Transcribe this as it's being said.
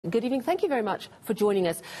Good evening. Thank you very much for joining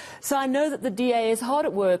us. So I know that the DA is hard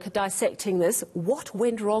at work dissecting this. What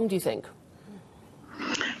went wrong, do you think?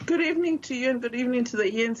 Good evening to you and good evening to the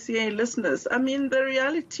ENCA listeners. I mean, the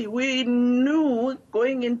reality, we knew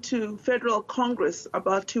going into Federal Congress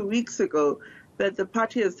about 2 weeks ago that the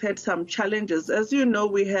party has had some challenges. As you know,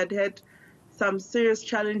 we had some serious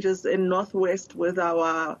challenges in Northwest with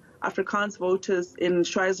our Afrikaans voters in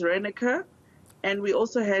Refiloe Ntsekhe. And we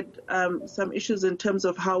also had some issues in terms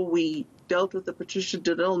of how we dealt with the Patricia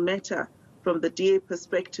de Lille matter from the DA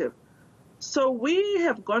perspective. So we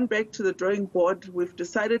have gone back to the drawing board. We've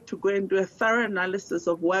decided to go and do a thorough analysis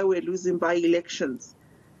of why we're losing by elections.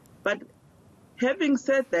 But having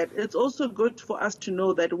said that, it's also good for us to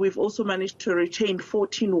know that we've also managed to retain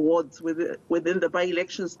 14 wards within the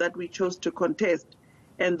by-elections that we chose to contest.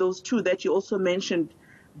 And those two that you also mentioned,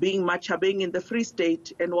 being Machabeng in the Free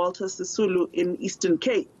State and Walter Sisulu in Eastern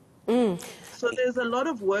Cape. So there's a lot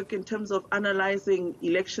of work in terms of analyzing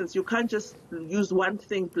elections. You can't just use one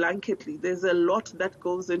thing blanketly. There's a lot that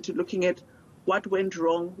goes into looking at what went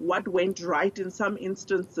wrong, what went right in some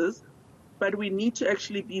instances. But we need to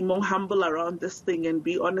actually be more humble around this thing and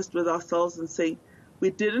be honest with ourselves and say we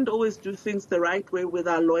didn't always do things the right way with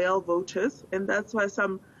our loyal voters. And that's why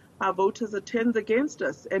our voters are turned against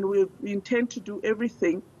us, and we intend to do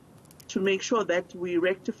everything to make sure that we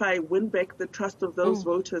rectify, win back the trust of those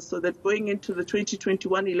voters so that going into the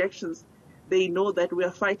 2021 elections, they know that we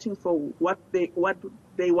are fighting for what they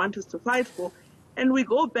want us to fight for. And we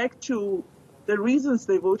go back to the reasons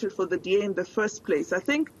they voted for the DA in the first place. I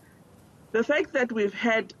think the fact that we've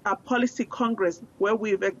had a policy congress where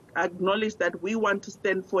we've acknowledged that we want to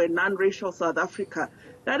stand for a non-racial South Africa,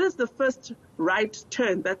 that is the first right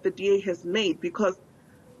turn that the DA has made, because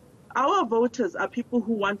our voters are people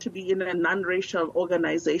who want to be in a non-racial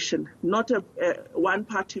organization, not one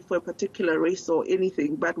party for a particular race or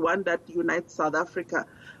anything, but one that unites South Africa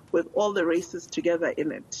with all the races together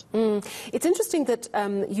in it. It's interesting that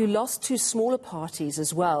you lost to smaller parties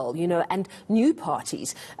as well, you know, and new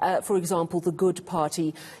parties. For example, the Good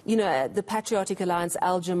Party, you know, the Patriotic Alliance,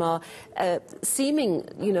 Al-Jama, seeming,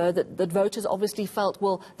 you know, that voters obviously felt,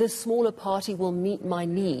 well, this smaller party will meet my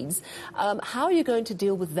needs. How are you going to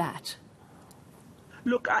deal with that?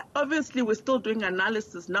 Look, obviously we're still doing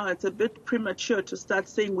analysis now. It's a bit premature to start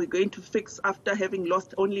saying we're going to fix after having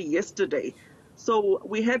lost only yesterday. So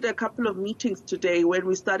we had a couple of meetings today when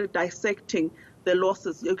we started dissecting the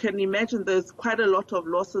losses. You can imagine there's quite a lot of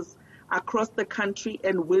losses across the country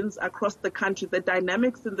and wins across the country. The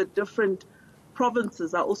dynamics in the different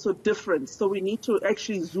provinces are also different. So we need to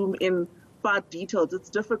actually zoom in far detailed. It's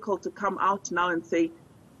difficult to come out now and say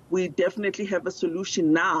we definitely have a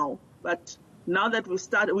solution now. But now that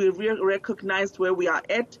we've recognized where we are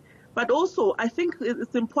at. But also, I think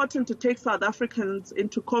it's important to take South Africans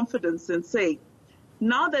into confidence and say,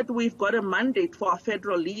 now that we've got a mandate for our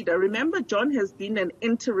federal leader, remember John has been an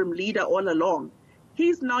interim leader all along.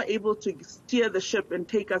 He's now able to steer the ship and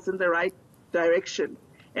take us in the right direction.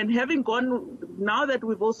 And having gone, now that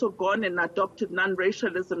we've also gone and adopted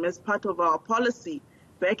non-racialism as part of our policy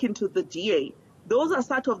back into the DA, those are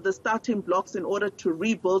sort of the starting blocks in order to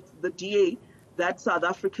rebuild the DA that South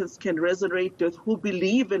Africans can resonate with, who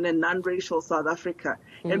believe in a non-racial South Africa.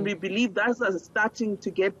 And we believe that's starting to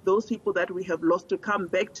get those people that we have lost to come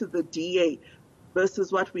back to the DA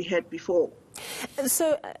versus what we had before.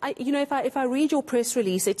 So, you know, if I read your press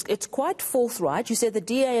release, it's quite forthright. You said the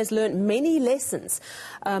DA has learned many lessons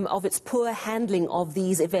of its poor handling of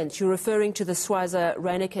these events. You're referring to the Refiloe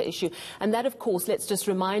Ntsekhe issue. And that, of course, let's just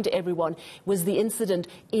remind everyone, was the incident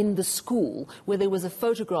in the school where there was a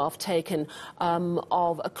photograph taken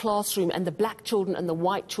of a classroom and the black children and the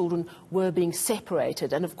white children were being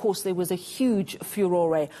separated. And, of course, there was a huge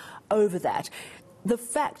furore over that. The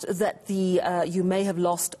fact that you may have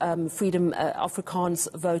lost Freedom Afrikaans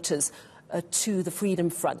voters to the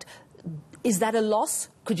Freedom Front, is that a loss?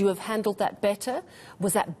 Could you have handled that better?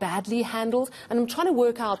 Was that badly handled? And I'm trying to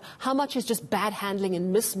work out how much is just bad handling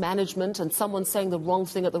and mismanagement and someone saying the wrong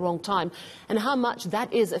thing at the wrong time, and how much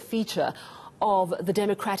that is a feature of the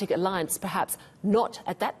Democratic Alliance, perhaps not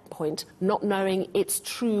at that point, not knowing its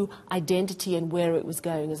true identity and where it was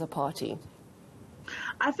going as a party.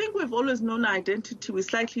 I think we've always known our identity. We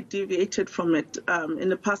slightly deviated from it in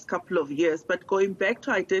the past couple of years. But going back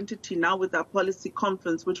to identity now with our policy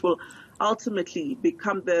conference, which will ultimately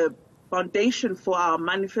become the foundation for our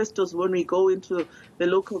manifestos when we go into the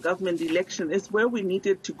local government election, is where we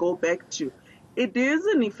needed to go back to. It is,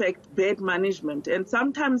 in effect, bad management. And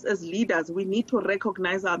sometimes as leaders, we need to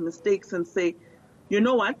recognize our mistakes and say, you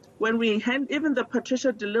know what, when we even the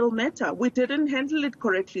Patricia de Lille matter, we didn't handle it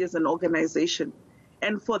correctly as an organization.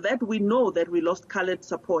 And for that, we know that we lost colored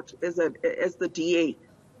support as the DA.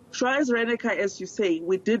 Reneke, as you say,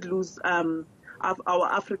 we did lose our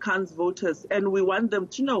Afrikaans voters, and we want them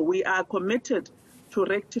to know we are committed to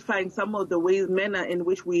rectifying some of the manner in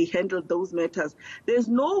which we handled those matters. There's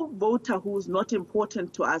no voter who is not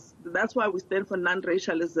important to us. That's why we stand for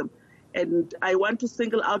non-racialism. And I want to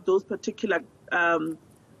single out those particular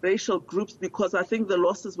racial groups because I think the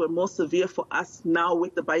losses were more severe for us now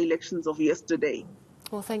with the by-elections of yesterday.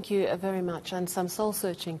 Well, thank you very much. And some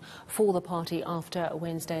soul-searching for the party after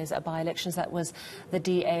Wednesday's by-elections. That was the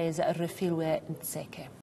DA's Refiloe Ntsekhe.